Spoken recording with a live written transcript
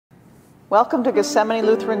Welcome to Gethsemane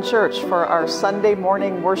Lutheran Church for our Sunday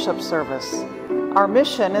morning worship service. Our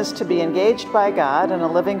mission is to be engaged by God in a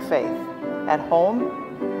living faith, at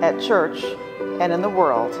home, at church, and in the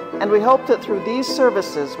world. And we hope that through these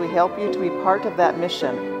services we help you to be part of that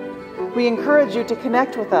mission. We encourage you to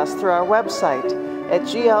connect with us through our website at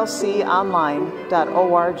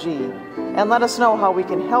glconline.org and let us know how we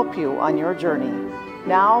can help you on your journey.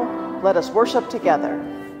 Now, let us worship together.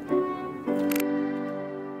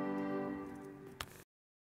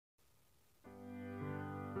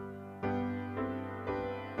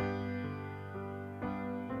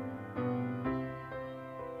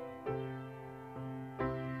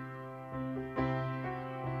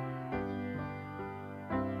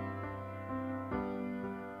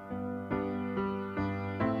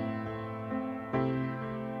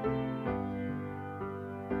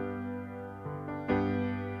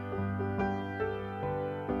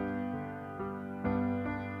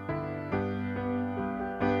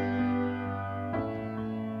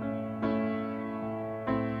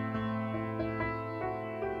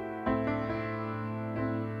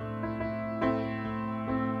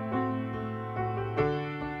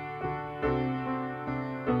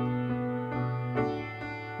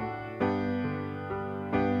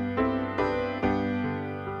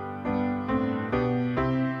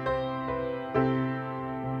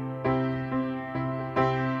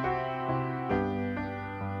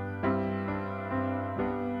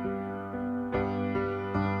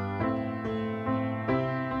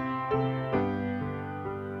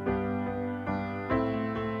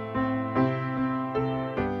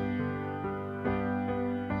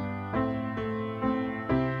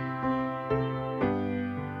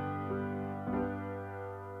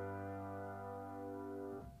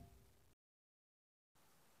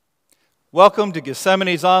 Welcome to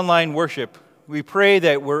Gethsemane's online worship. We pray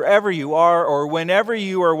that wherever you are or whenever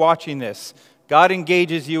you are watching this, God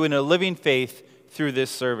engages you in a living faith through this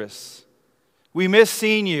service. We miss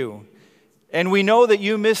seeing you, and we know that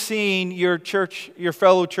you miss seeing your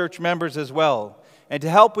fellow church members as well. And to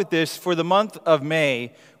help with this, for the month of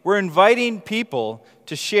May, we're inviting people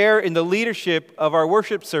to share in the leadership of our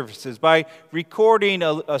worship services by recording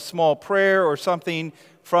a small prayer or something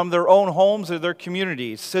from their own homes or their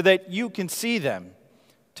communities so that you can see them.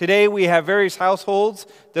 Today we have various households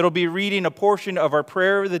that will be reading a portion of our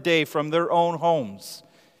prayer of the day from their own homes.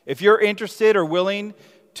 If you're interested or willing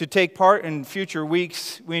to take part in future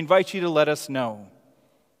weeks, we invite you to let us know.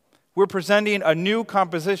 We're presenting a new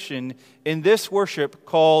composition in this worship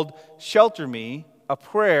called Shelter Me, a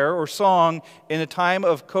prayer or song in the time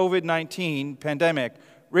of COVID-19 pandemic,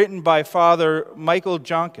 written by Father Michael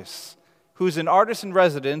Jonkis, who's an artist in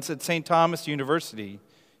residence at St. Thomas University.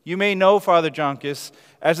 You may know Father Jonkis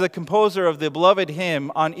as the composer of the beloved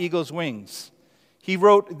hymn On Eagle's Wings. He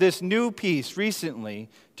wrote this new piece recently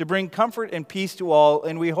to bring comfort and peace to all,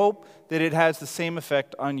 and we hope that it has the same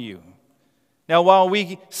effect on you. Now, while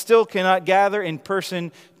we still cannot gather in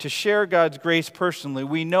person to share God's grace personally,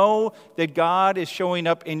 we know that God is showing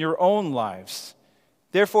up in your own lives.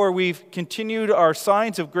 Therefore, we've continued our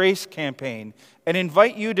Signs of Grace campaign and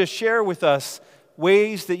invite you to share with us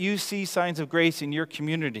ways that you see signs of grace in your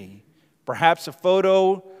community. Perhaps a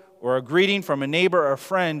photo or a greeting from a neighbor or a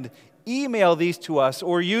friend. Email these to us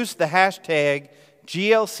or use the hashtag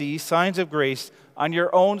GLC Signs of Grace on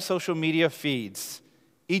your own social media feeds.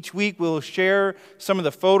 Each week we'll share some of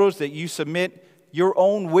the photos that you submit, your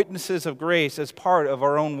own witnesses of grace as part of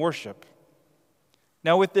our own worship.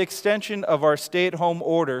 Now, with the extension of our stay-at-home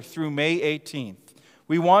order through May 18th,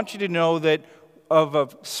 we want you to know that of a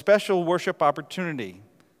special worship opportunity.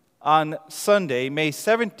 On Sunday, May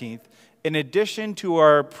 17th, in addition to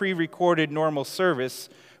our pre-recorded normal service,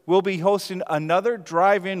 we'll be hosting another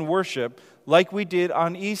drive-in worship like we did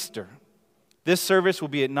on Easter. This service will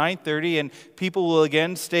be at 9:30, and people will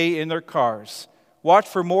again stay in their cars. Watch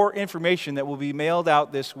for more information that will be mailed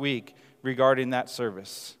out this week regarding that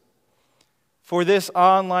service. For this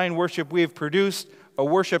online worship, we have produced a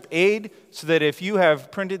worship aid so that if you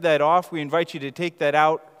have printed that off, we invite you to take that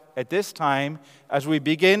out at this time as we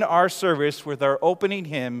begin our service with our opening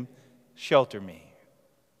hymn, Shelter Me.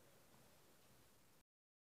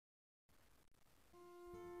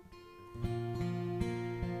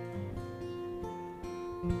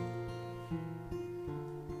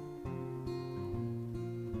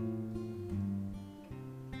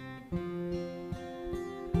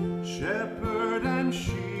 Shepherd and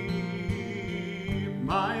sheep,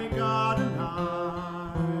 my God and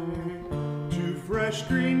I, to fresh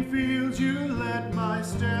green fields you led my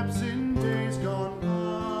steps in days gone by.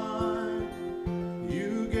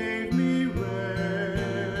 You gave me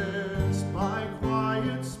rest by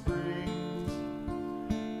quiet springs.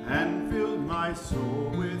 my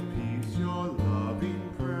soul with peace, your loving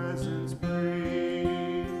presence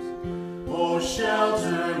praise. Oh,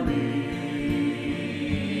 shelter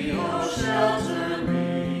me, oh, shelter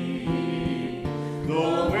me.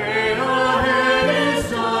 The way ahead is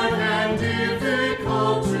dark and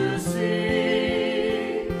difficult to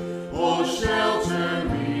see. Oh, shelter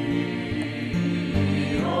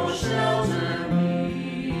me, oh, shelter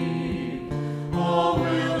me. All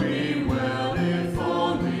will be well if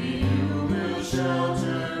only you will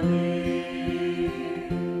shelter me.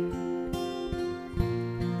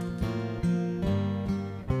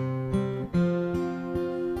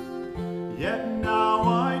 Yet now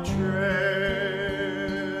I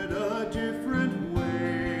tread a different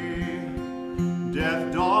way.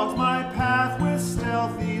 Death dogs my path with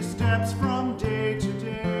stealthy steps from day to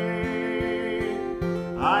day.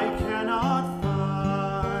 I cannot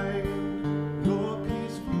find your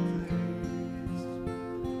peaceful place,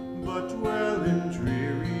 but dwell in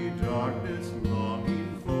dreary darkness,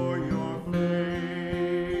 longing for your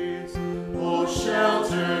face. Oh,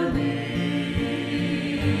 shelter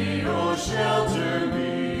me, oh, shelter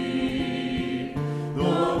me.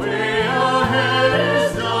 The way ahead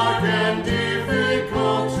is dark and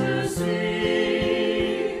difficult to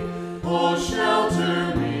see. Oh,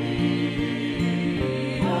 shelter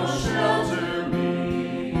me, oh, shelter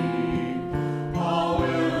me. All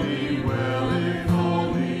will be well if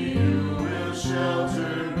only you will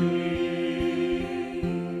shelter me.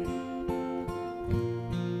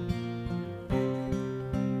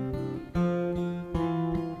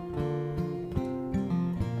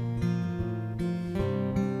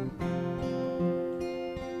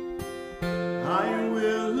 I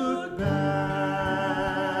will look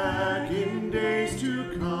back in days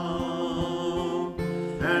to come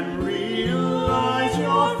and realize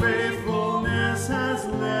your faithfulness has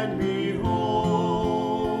led me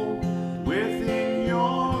home. Within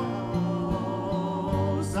your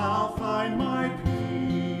house I'll find my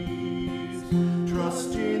peace,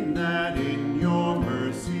 trusting that in your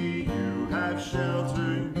mercy you have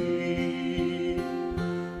sheltered me.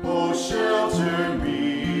 Oh, shelter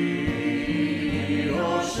me,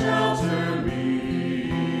 oh, shelter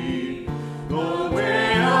me. The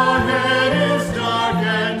way ahead is dark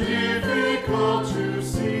and difficult to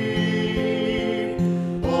see.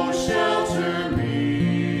 Oh, shelter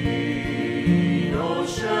me, oh,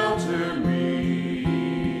 shelter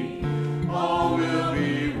me. All will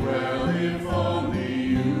be well if only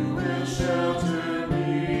you will shelter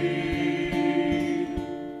me.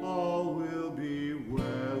 All will be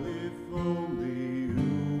well if only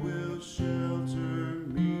you will shelter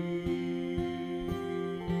me.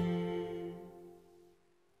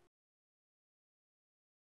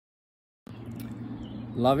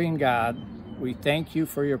 Loving God, we thank you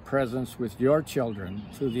for your presence with your children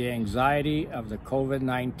through the anxiety of the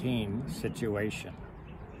COVID-19 situation.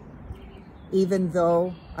 Even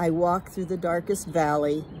though I walk through the darkest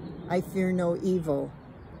valley, I fear no evil,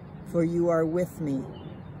 for you are with me.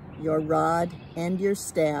 Your rod and your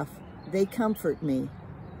staff, they comfort me.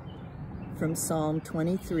 From Psalm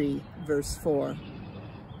 23, verse 4.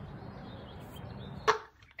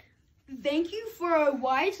 Thank you for our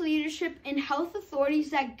wise leadership and health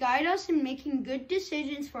authorities that guide us in making good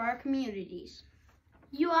decisions for our communities.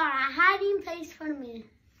 You are a hiding place for me.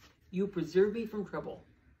 You preserve me from trouble.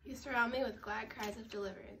 You surround me with glad cries of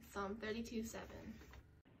deliverance. Psalm 32:7.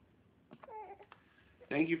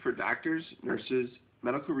 Thank you for doctors, nurses,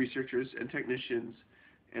 medical researchers, and technicians,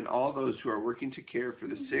 and all those who are working to care for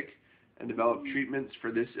the sick and develop treatments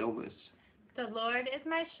for this illness. The Lord is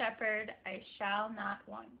my shepherd, I shall not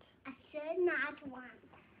want. I should not want.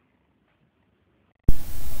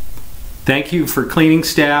 Thank you for cleaning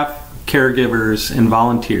staff, caregivers, and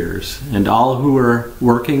volunteers, and all who are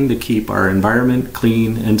working to keep our environment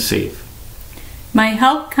clean and safe. My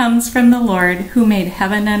help comes from the Lord who made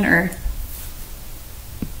heaven and earth.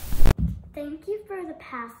 Thank you for the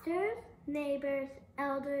pastors, neighbors,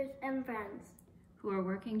 elders, and friends who are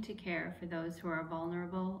working to care for those who are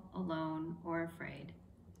vulnerable, alone, or afraid.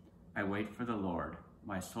 I wait for the Lord.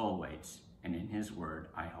 My soul waits, and in his word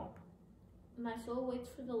I hope. My soul waits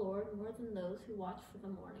for the Lord more than those who watch for the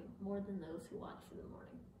morning, more than those who watch for the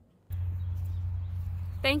morning.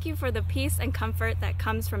 Thank you for the peace and comfort that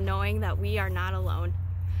comes from knowing that we are not alone.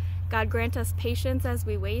 God, grant us patience as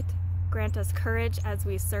we wait, grant us courage as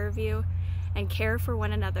we serve you and care for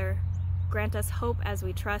one another. Grant us hope as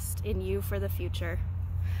we trust in you for the future.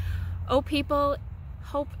 O people,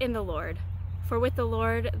 hope in the Lord, for with the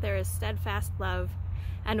Lord there is steadfast love,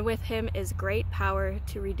 and with him is great power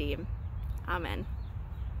to redeem. Amen.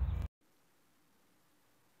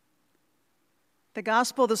 The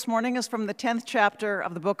gospel this morning is from the 10th chapter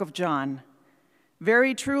of the book of John.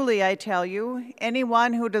 Very truly, I tell you,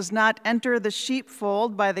 anyone who does not enter the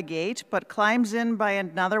sheepfold by the gate, but climbs in by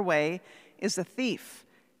another way, is a thief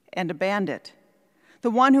and a bandit.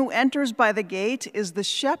 The one who enters by the gate is the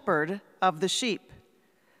shepherd of the sheep.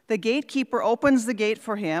 The gatekeeper opens the gate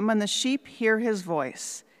for him, and the sheep hear his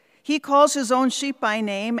voice. He calls his own sheep by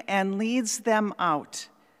name and leads them out.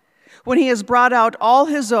 When he has brought out all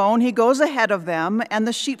his own, he goes ahead of them, and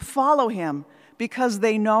the sheep follow him because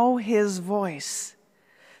they know his voice.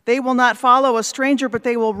 They will not follow a stranger, but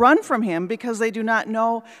they will run from him because they do not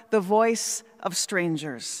know the voice of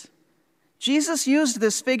strangers. Jesus used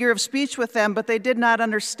this figure of speech with them, but they did not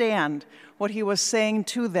understand what he was saying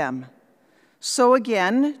to them. So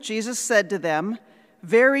again, Jesus said to them,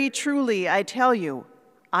 "Very truly, I tell you,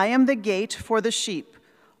 I am the gate for the sheep.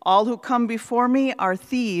 All who come before me are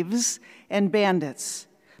thieves and bandits,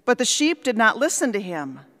 but the sheep did not listen to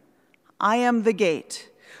him. I am the gate.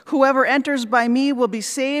 Whoever enters by me will be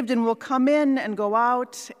saved and will come in and go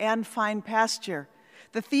out and find pasture.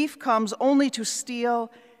 The thief comes only to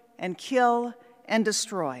steal and kill and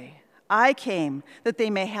destroy. I came that they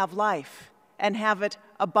may have life and have it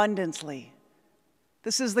abundantly."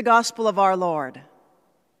 This is the gospel of our Lord.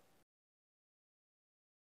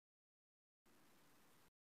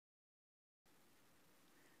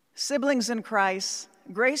 Siblings in Christ,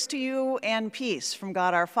 grace to you and peace from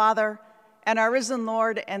God our Father and our risen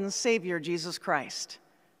Lord and Savior Jesus Christ.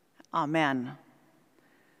 Amen.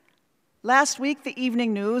 Last week, the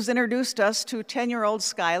evening news introduced us to 10-year-old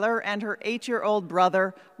Skylar and her 8-year-old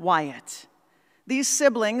brother, Wyatt. These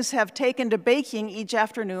siblings have taken to baking each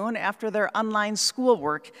afternoon after their online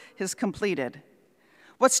schoolwork is completed.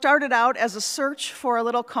 What started out as a search for a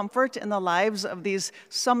little comfort in the lives of these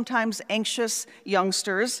sometimes anxious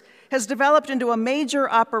youngsters has developed into a major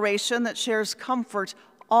operation that shares comfort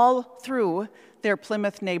all through their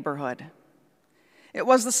Plymouth neighborhood. It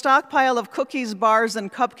was the stockpile of cookies, bars,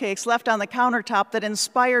 and cupcakes left on the countertop that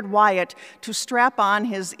inspired Wyatt to strap on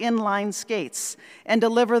his inline skates and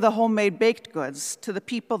deliver the homemade baked goods to the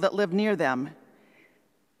people that live near them.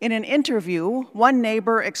 In an interview, one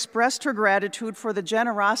neighbor expressed her gratitude for the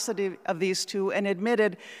generosity of these two and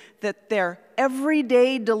admitted that their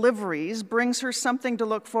everyday deliveries brings her something to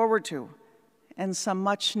look forward to and some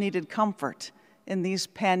much-needed comfort in these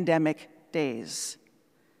pandemic days.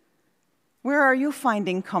 Where are you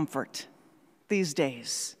finding comfort these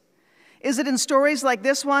days? Is it in stories like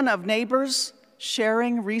this one of neighbors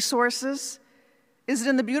sharing resources? Is it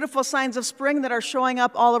in the beautiful signs of spring that are showing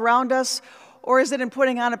up all around us? Or is it in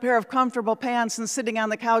putting on a pair of comfortable pants and sitting on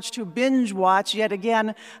the couch to binge watch yet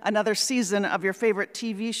again another season of your favorite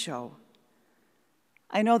TV show?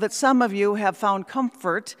 I know that some of you have found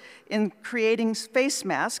comfort in creating face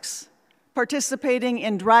masks, participating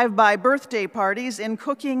in drive-by birthday parties, in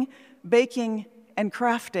cooking, baking, and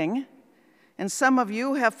crafting. And some of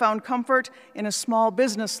you have found comfort in a small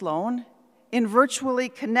business loan, in virtually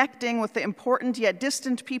connecting with the important yet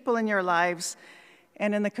distant people in your lives,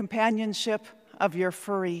 and in the companionship of your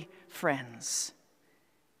furry friends.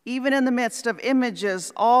 Even in the midst of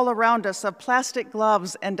images all around us of plastic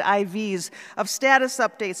gloves and IVs, of status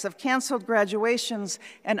updates, of canceled graduations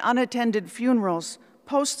and unattended funerals,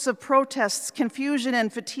 posts of protests, confusion,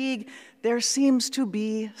 and fatigue, there seems to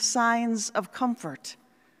be signs of comfort,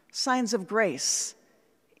 signs of grace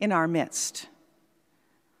in our midst.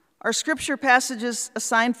 Our scripture passages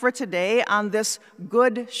assigned for today on this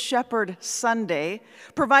Good Shepherd Sunday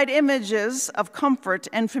provide images of comfort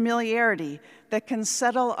and familiarity that can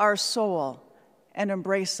settle our soul and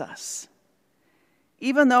embrace us.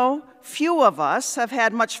 Even though few of us have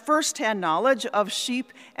had much firsthand knowledge of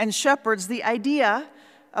sheep and shepherds, the idea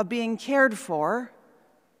of being cared for,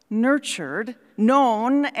 nurtured,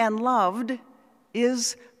 known, and loved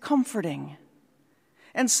is comforting.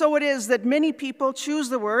 And so it is that many people choose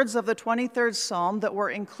the words of the 23rd Psalm that were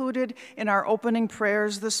included in our opening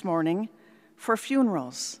prayers this morning for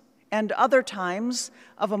funerals and other times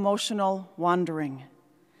of emotional wandering.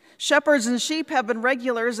 Shepherds and sheep have been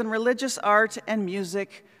regulars in religious art and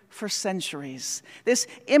music for centuries. This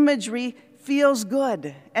imagery feels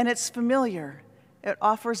good and it's familiar. It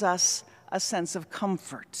offers us a sense of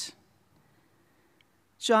comfort.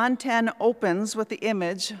 John 10 opens with the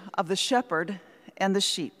image of the shepherd and the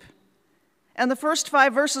sheep. And the first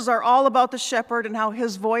 5 verses are all about the shepherd and how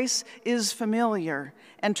his voice is familiar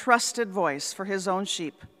and trusted voice for his own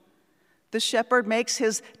sheep. The shepherd makes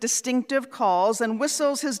his distinctive calls and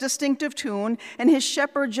whistles his distinctive tune, and his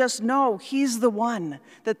shepherd just know he's the one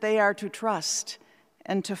that they are to trust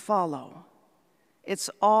and to follow.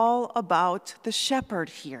 It's all about the shepherd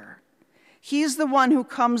here. He's the one who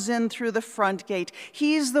comes in through the front gate.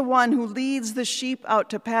 He's the one who leads the sheep out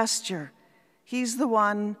to pasture. He's the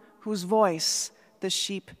one whose voice the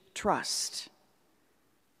sheep trust.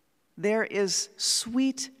 There is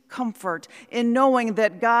sweet comfort in knowing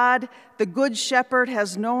that God, the Good Shepherd,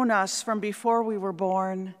 has known us from before we were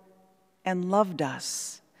born and loved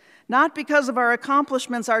us. Not because of our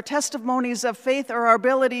accomplishments, our testimonies of faith, or our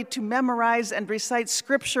ability to memorize and recite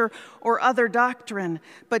scripture or other doctrine,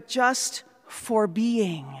 but just for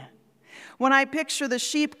being. When I picture the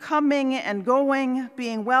sheep coming and going,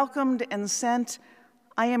 being welcomed and sent,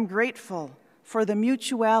 I am grateful for the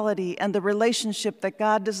mutuality and the relationship that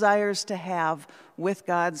God desires to have with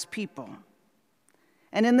God's people.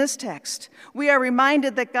 And in this text, we are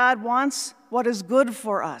reminded that God wants what is good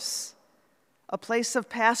for us, a place of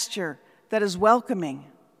pasture that is welcoming,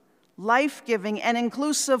 life-giving, and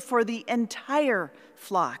inclusive for the entire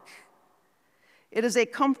flock. It is a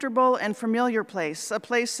comfortable and familiar place, a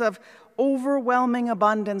place of overwhelming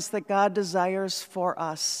abundance that God desires for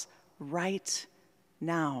us right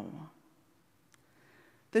now.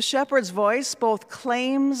 The shepherd's voice both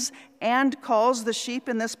claims and calls the sheep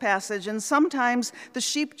in this passage, and sometimes the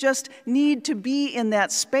sheep just need to be in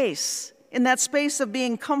that space of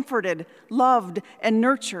being comforted, loved, and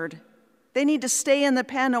nurtured. They need to stay in the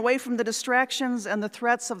pen away from the distractions and the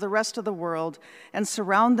threats of the rest of the world and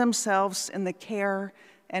surround themselves in the care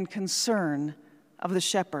and concern of the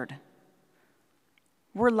shepherd.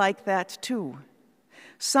 We're like that too.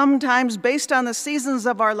 Sometimes, based on the seasons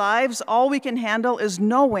of our lives, all we can handle is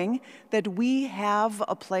knowing that we have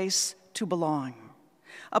a place to belong,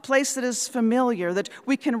 a place that is familiar, that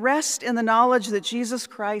we can rest in the knowledge that Jesus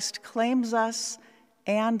Christ claims us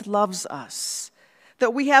and loves us,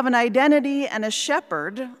 that we have an identity and a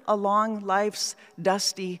shepherd along life's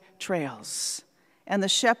dusty trails, and the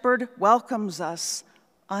shepherd welcomes us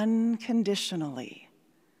unconditionally.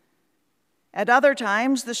 At other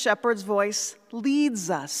times, the shepherd's voice leads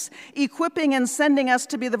us, equipping and sending us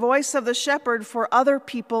to be the voice of the shepherd for other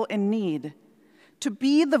people in need, to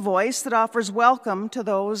be the voice that offers welcome to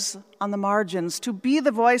those on the margins, to be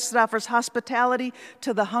the voice that offers hospitality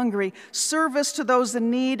to the hungry, service to those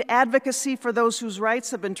in need, advocacy for those whose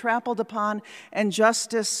rights have been trampled upon, and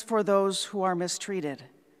justice for those who are mistreated.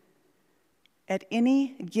 At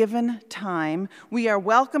any given time, we are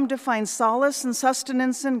welcome to find solace and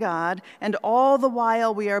sustenance in God, and all the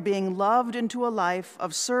while we are being loved into a life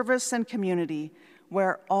of service and community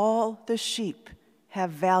where all the sheep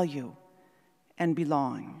have value and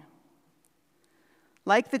belong.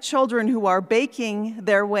 Like the children who are baking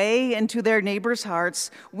their way into their neighbors' hearts,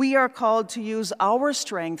 we are called to use our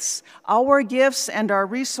strengths, our gifts, and our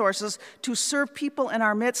resources to serve people in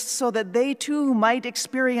our midst so that they too might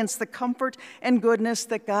experience the comfort and goodness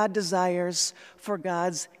that God desires for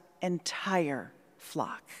God's entire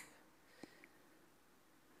flock.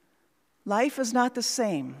 Life is not the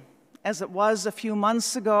same as it was a few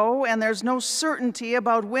months ago, and there's no certainty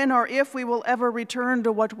about when or if we will ever return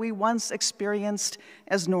to what we once experienced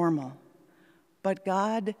as normal. But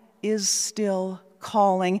God is still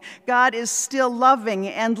calling. God is still loving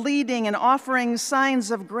and leading and offering signs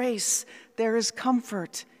of grace. There is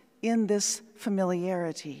comfort in this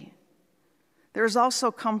familiarity. There is also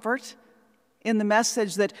comfort in the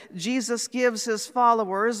message that Jesus gives his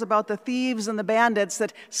followers about the thieves and the bandits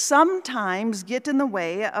that sometimes get in the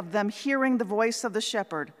way of them hearing the voice of the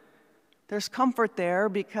shepherd. There's comfort there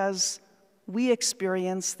because we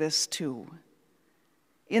experience this too.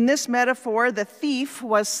 In this metaphor, the thief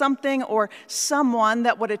was something or someone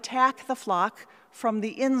that would attack the flock from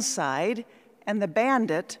the inside, and the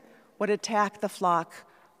bandit would attack the flock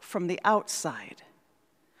from the outside.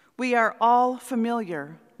 We are all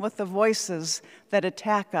familiar with the voices that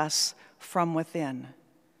attack us from within.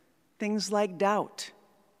 Things like doubt,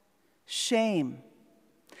 shame,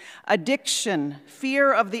 addiction,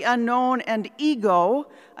 fear of the unknown, and ego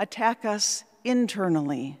attack us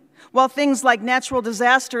internally, while things like natural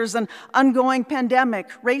disasters, an ongoing pandemic,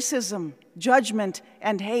 racism, judgment,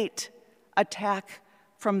 and hate attack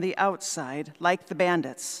from the outside, like the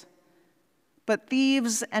bandits. But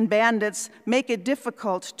thieves and bandits make it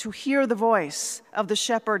difficult to hear the voice of the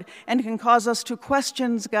shepherd and can cause us to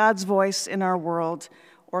question God's voice in our world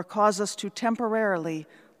or cause us to temporarily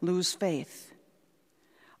lose faith.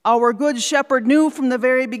 Our good shepherd knew from the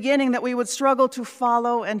very beginning that we would struggle to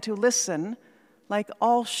follow and to listen like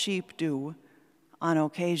all sheep do on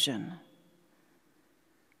occasion.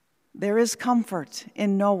 There is comfort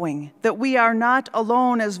in knowing that we are not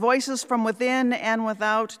alone as voices from within and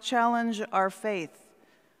without challenge our faith.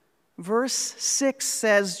 Verse 6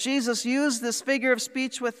 says, Jesus used this figure of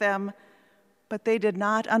speech with them, but they did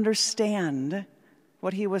not understand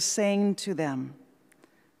what he was saying to them.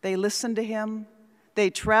 They listened to him. They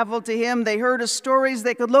traveled to him. They heard his stories.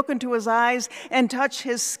 They could look into his eyes and touch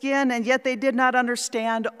his skin, and yet they did not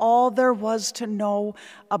understand all there was to know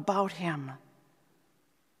about him.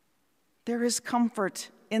 There is comfort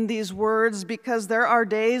in these words because there are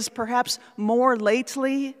days, perhaps more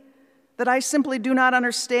lately, that I simply do not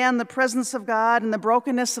understand the presence of God and the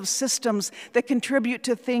brokenness of systems that contribute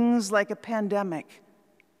to things like a pandemic,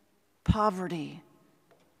 poverty,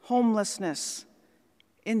 homelessness,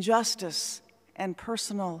 injustice, and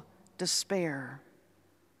personal despair.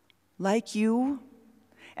 Like you,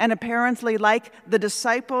 and apparently like the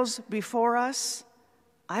disciples before us,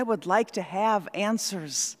 I would like to have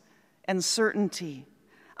answers and certainty.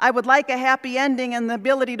 I would like a happy ending and the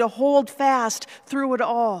ability to hold fast through it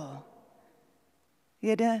all.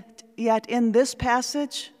 Yet in this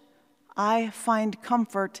passage, I find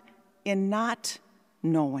comfort in not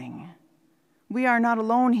knowing. We are not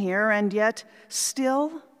alone here, and yet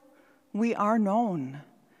still we are known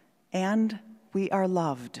and we are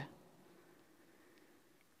loved.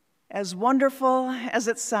 As wonderful as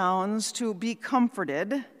it sounds to be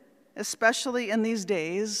comforted, especially in these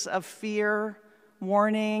days of fear,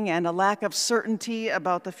 warning, and a lack of certainty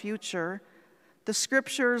about the future, the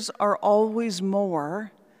scriptures are always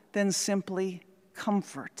more than simply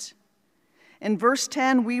comfort. In verse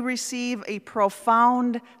 10, we receive a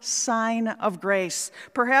profound sign of grace.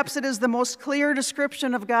 Perhaps it is the most clear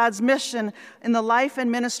description of God's mission in the life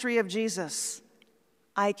and ministry of Jesus.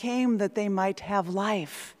 I came that they might have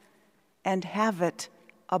life and have it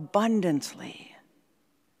abundantly.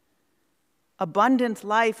 Abundant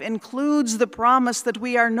life includes the promise that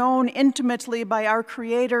we are known intimately by our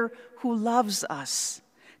Creator who loves us,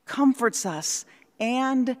 comforts us,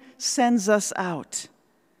 and sends us out.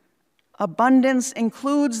 Abundance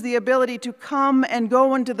includes the ability to come and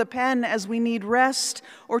go into the pen as we need rest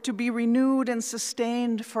or to be renewed and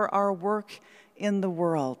sustained for our work in the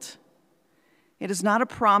world. It is not a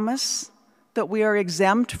promise that we are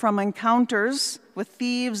exempt from encounters with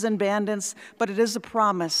thieves and bandits, but it is a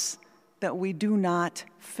promise that we do not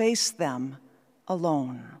face them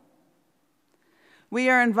alone. We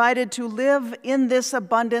are invited to live in this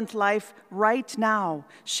abundant life right now,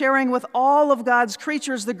 sharing with all of God's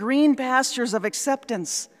creatures the green pastures of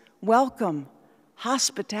acceptance, welcome,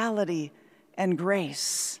 hospitality, and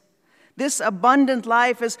grace. This abundant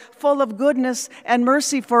life is full of goodness and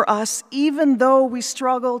mercy for us, even though we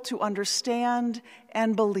struggle to understand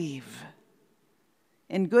and believe.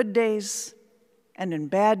 In good days and in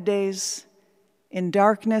bad days, in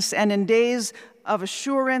darkness and in days of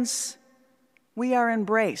assurance, we are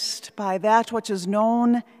embraced by that which is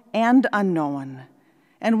known and unknown,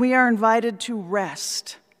 and we are invited to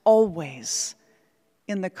rest always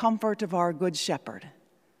in the comfort of our Good Shepherd.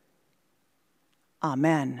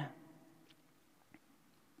 Amen.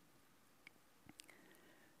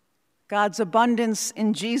 God's abundance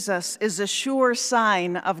in Jesus is a sure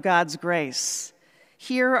sign of God's grace.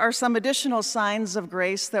 Here are some additional signs of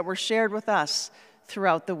grace that were shared with us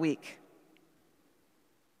throughout the week.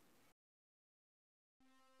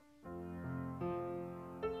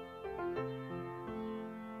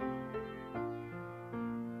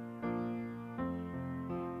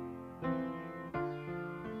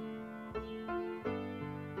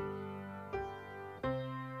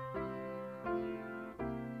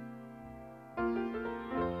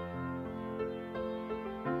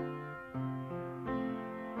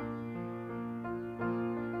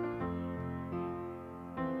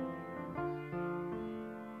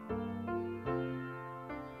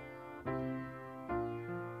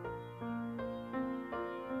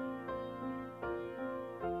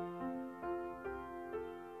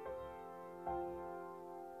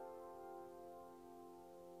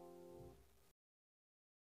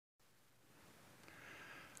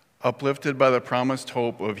 Uplifted by the promised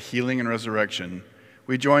hope of healing and resurrection,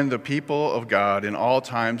 we join the people of God in all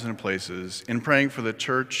times and places in praying for the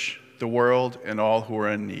church, the world, and all who are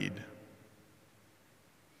in need.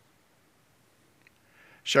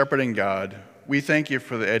 Shepherding God, we thank you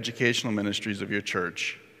for the educational ministries of your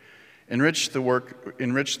church. Enrich the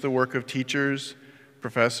work of teachers,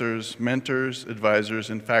 professors, mentors,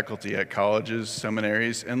 advisors, and faculty at colleges,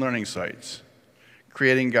 seminaries, and learning sites.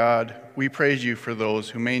 Creating God, we praise you for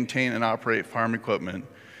those who maintain and operate farm equipment,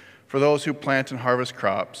 for those who plant and harvest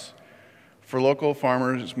crops, for local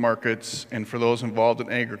farmers markets, and for those involved in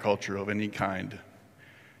agriculture of any kind.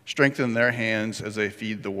 Strengthen their hands as they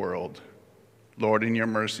feed the world. Lord, in your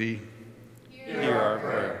mercy, hear our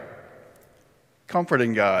prayer.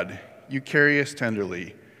 Comforting God, you carry us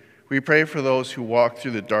tenderly. We pray for those who walk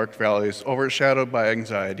through the dark valleys, overshadowed by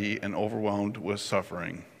anxiety and overwhelmed with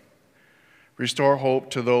suffering. Restore hope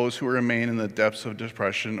to those who remain in the depths of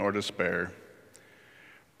depression or despair.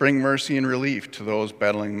 Bring mercy and relief to those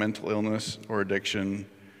battling mental illness or addiction,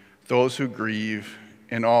 those who grieve,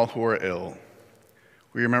 and all who are ill.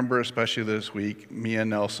 We remember especially this week Mia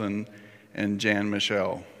Nelson and Jan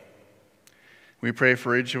Michelle. We pray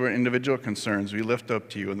for each of our individual concerns we lift up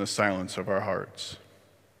to you in the silence of our hearts.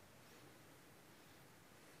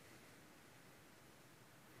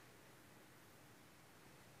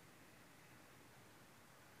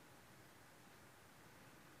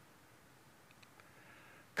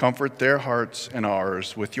 Comfort their hearts and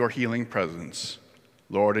ours with your healing presence.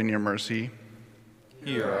 Lord, in your mercy,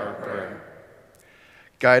 hear our prayer.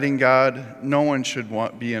 Guiding God, no one should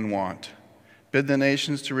be in want. Bid the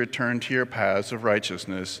nations to return to your paths of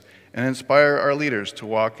righteousness and inspire our leaders to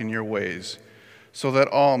walk in your ways, so that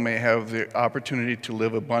all may have the opportunity to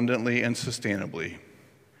live abundantly and sustainably.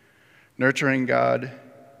 Nurturing God,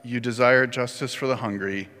 you desire justice for the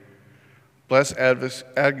hungry. Bless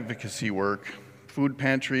advocacy work, food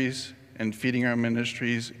pantries, and feeding our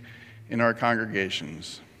ministries in our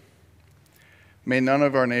congregations. May none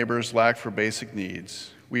of our neighbors lack for basic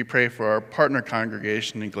needs. We pray for our partner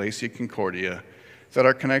congregation, Iglesia Concordia, that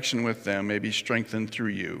our connection with them may be strengthened through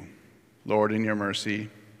you. Lord, in your mercy,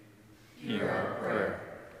 hear our prayer.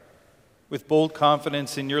 With bold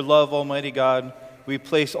confidence in your love, Almighty God, we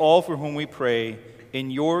place all for whom we pray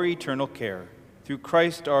in your eternal care, through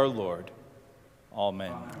Christ our Lord.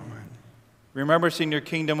 Amen. Amen. Remember us in your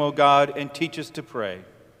kingdom, O God, and teach us to pray.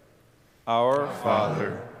 Our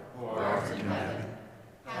Father, who art in heaven,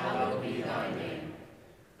 hallowed be thy name.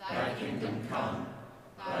 Thy kingdom come,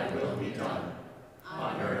 thy will be done,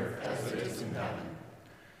 on earth as it is in heaven.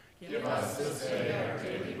 Give us this day our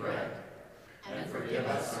daily bread, and forgive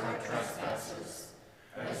us our trespasses,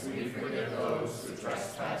 as we forgive those who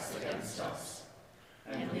trespass against us.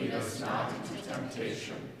 And lead us not into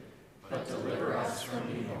temptation, but deliver us from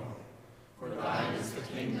evil. For thine is the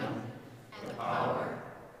kingdom, the power,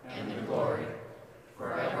 and the glory,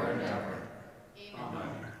 forever and ever.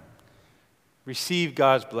 Amen. Receive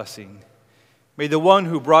God's blessing. May the one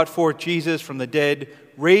who brought forth Jesus from the dead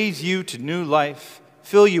raise you to new life,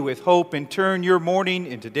 fill you with hope, and turn your mourning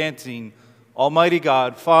into dancing. Almighty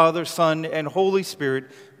God, Father, Son, and Holy Spirit,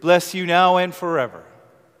 bless you now and forever.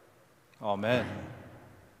 Amen.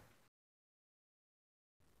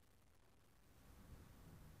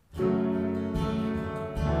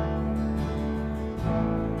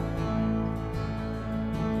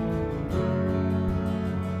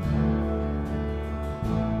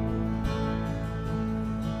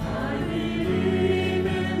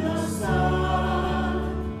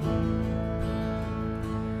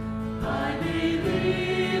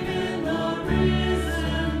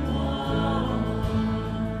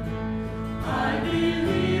 I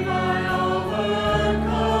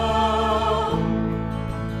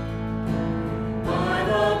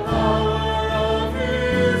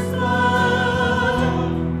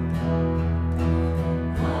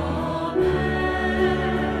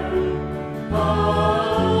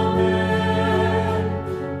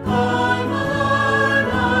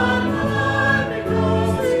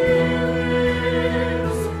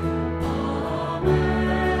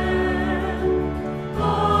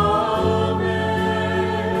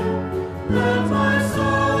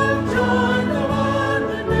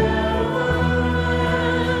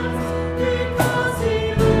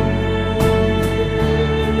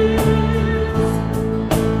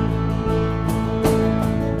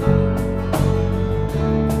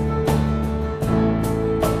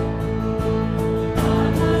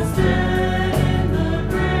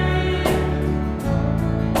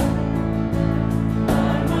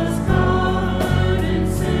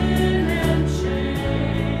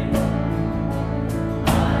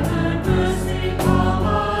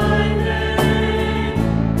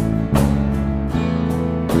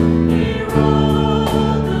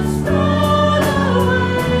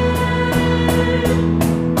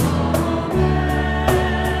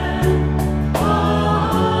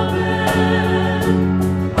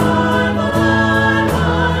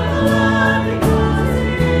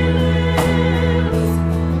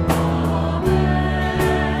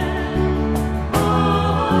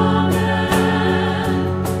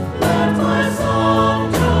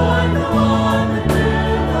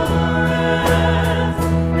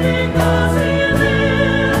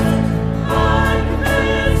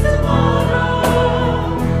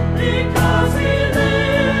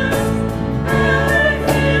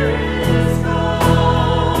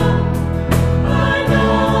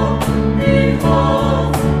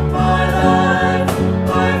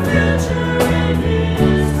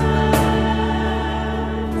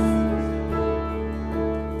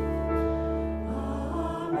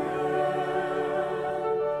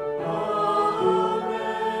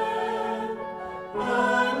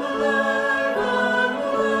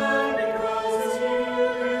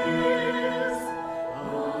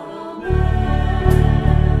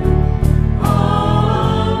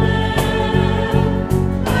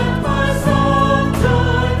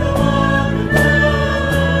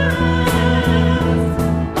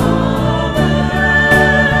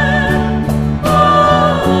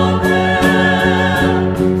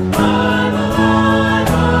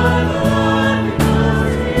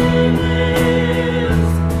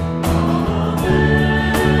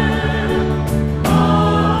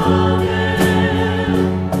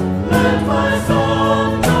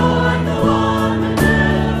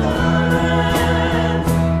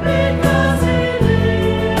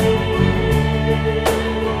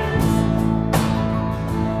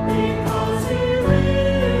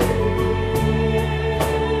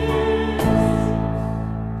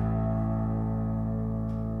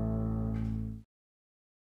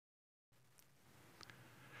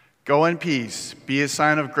Go in peace. Be a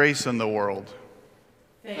sign of grace in the world.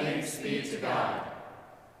 Thanks be to God.